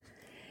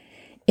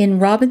In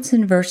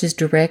Robinson v.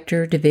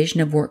 Director,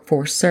 Division of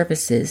Workforce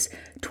Services,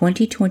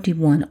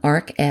 2021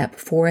 ARC App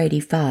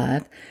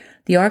 485,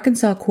 the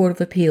Arkansas Court of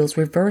Appeals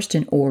reversed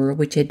an order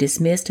which had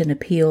dismissed an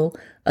appeal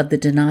of the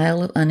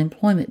denial of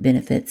unemployment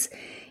benefits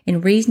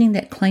in reasoning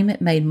that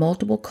claimant made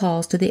multiple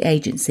calls to the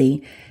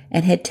agency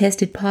and had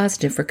tested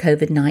positive for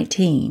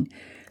COVID-19.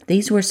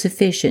 These were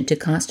sufficient to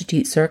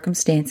constitute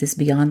circumstances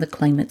beyond the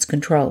claimant's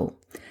control.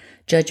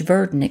 Judge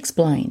Verdon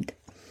explained.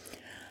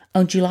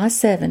 On July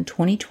 7,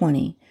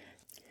 2020,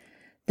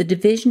 the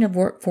Division of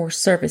Workforce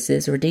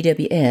Services, or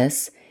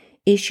DWS,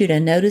 issued a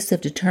Notice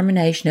of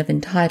Determination of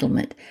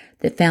Entitlement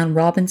that found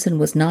Robinson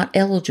was not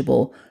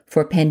eligible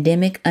for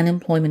Pandemic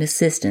Unemployment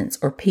Assistance,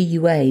 or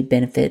PUA,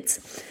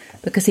 benefits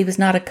because he was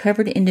not a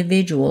covered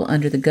individual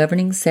under the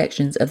governing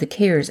sections of the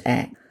CARES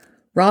Act.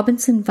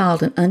 Robinson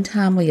filed an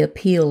untimely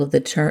appeal of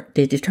the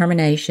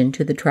determination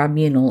to the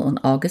tribunal on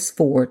August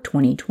 4,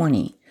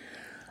 2020.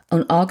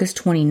 On August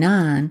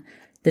 29,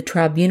 the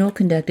tribunal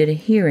conducted a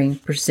hearing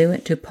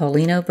pursuant to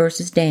Paulino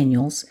v.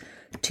 Daniels,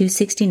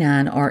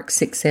 269 ARC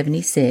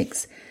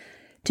 676,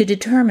 to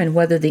determine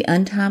whether the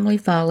untimely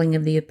filing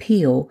of the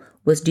appeal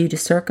was due to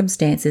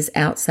circumstances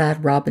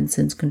outside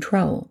Robinson's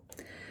control.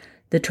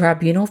 The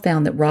tribunal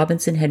found that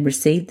Robinson had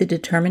received the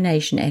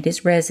determination at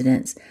his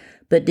residence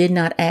but did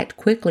not act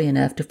quickly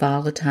enough to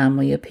file a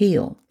timely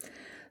appeal.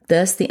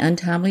 Thus, the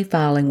untimely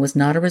filing was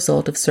not a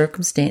result of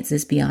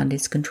circumstances beyond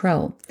his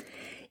control.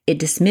 It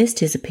dismissed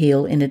his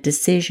appeal in a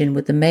decision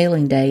with the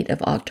mailing date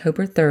of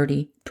October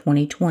 30,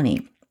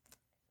 2020.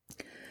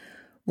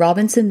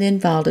 Robinson then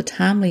filed a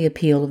timely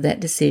appeal of that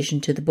decision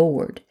to the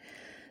board.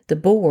 The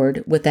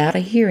board, without a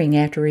hearing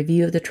after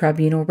review of the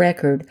tribunal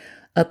record,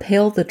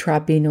 upheld the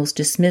tribunal's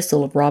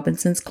dismissal of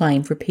Robinson's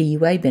claim for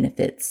PUA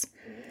benefits.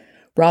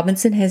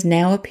 Robinson has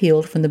now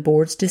appealed from the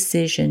board's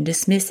decision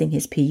dismissing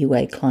his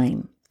PUA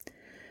claim.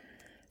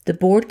 The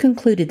board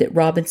concluded that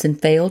Robinson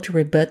failed to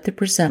rebut the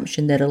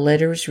presumption that a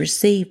letter is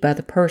received by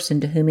the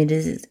person to whom it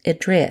is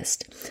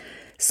addressed,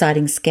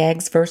 citing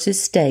Skaggs v.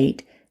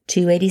 State,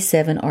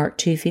 287 ARC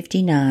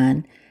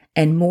 259,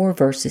 and Moore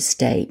v.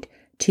 State,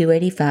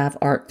 285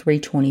 ARC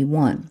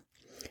 321.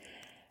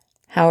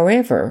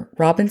 However,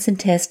 Robinson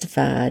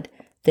testified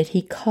that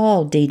he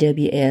called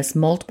DWS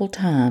multiple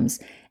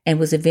times and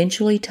was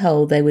eventually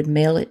told they would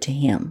mail it to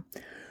him.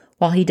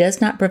 While he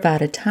does not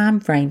provide a time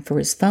frame for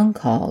his phone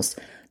calls,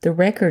 the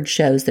record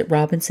shows that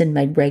Robinson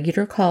made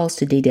regular calls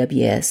to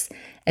DWS,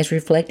 as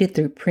reflected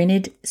through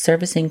printed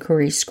service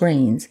inquiry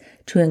screens,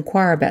 to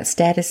inquire about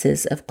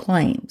statuses of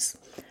claims.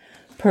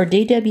 Per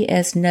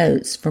DWS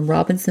notes from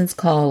Robinson's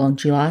call on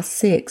July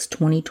 6,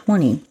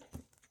 2020,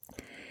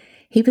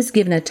 he was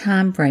given a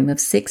time frame of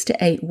 6 to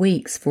 8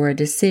 weeks for a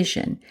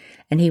decision,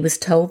 and he was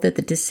told that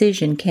the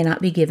decision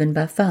cannot be given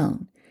by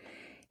phone.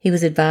 He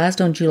was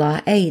advised on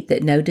July 8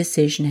 that no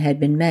decision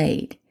had been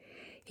made.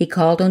 He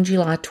called on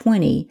July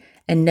 20,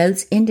 and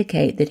notes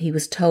indicate that he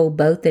was told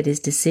both that his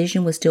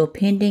decision was still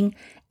pending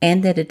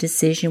and that a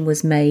decision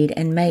was made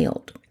and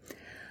mailed.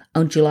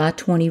 On July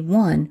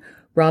 21,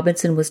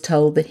 Robinson was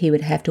told that he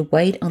would have to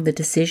wait on the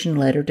decision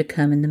letter to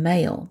come in the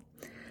mail.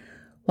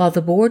 While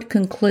the board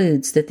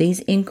concludes that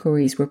these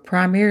inquiries were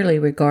primarily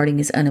regarding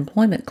his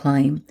unemployment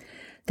claim,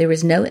 there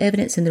is no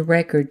evidence in the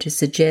record to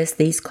suggest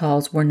these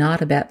calls were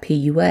not about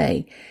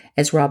PUA,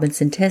 as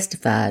Robinson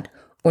testified,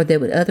 or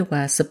that would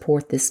otherwise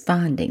support this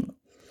finding.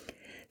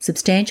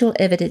 Substantial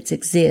evidence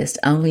exists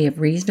only if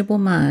reasonable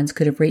minds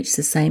could have reached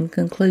the same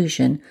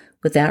conclusion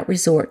without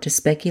resort to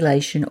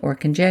speculation or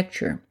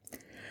conjecture.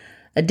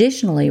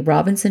 Additionally,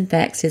 Robinson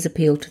faxed his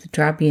appeal to the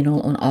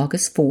tribunal on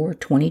August 4,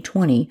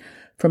 2020,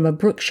 from a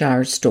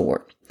Brookshire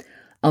store.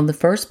 On the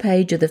first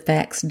page of the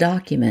fax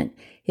document,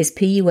 his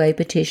PUA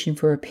petition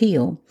for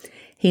appeal,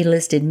 he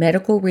listed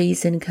medical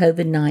reason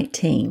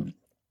COVID-19.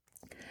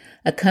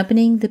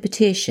 Accompanying the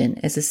petition,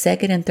 as the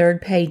second and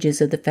third pages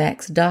of the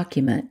fax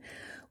document,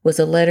 was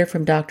a letter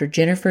from Dr.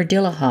 Jennifer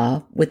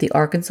Dillaha with the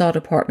Arkansas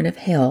Department of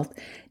Health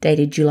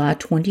dated July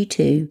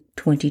 22,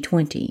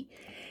 2020.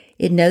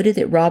 It noted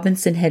that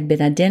Robinson had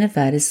been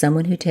identified as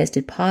someone who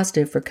tested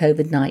positive for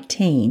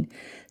COVID-19,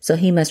 so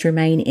he must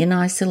remain in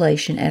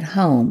isolation at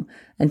home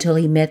until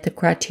he met the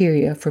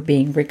criteria for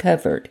being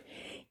recovered.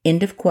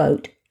 End of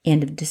quote,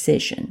 end of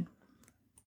decision.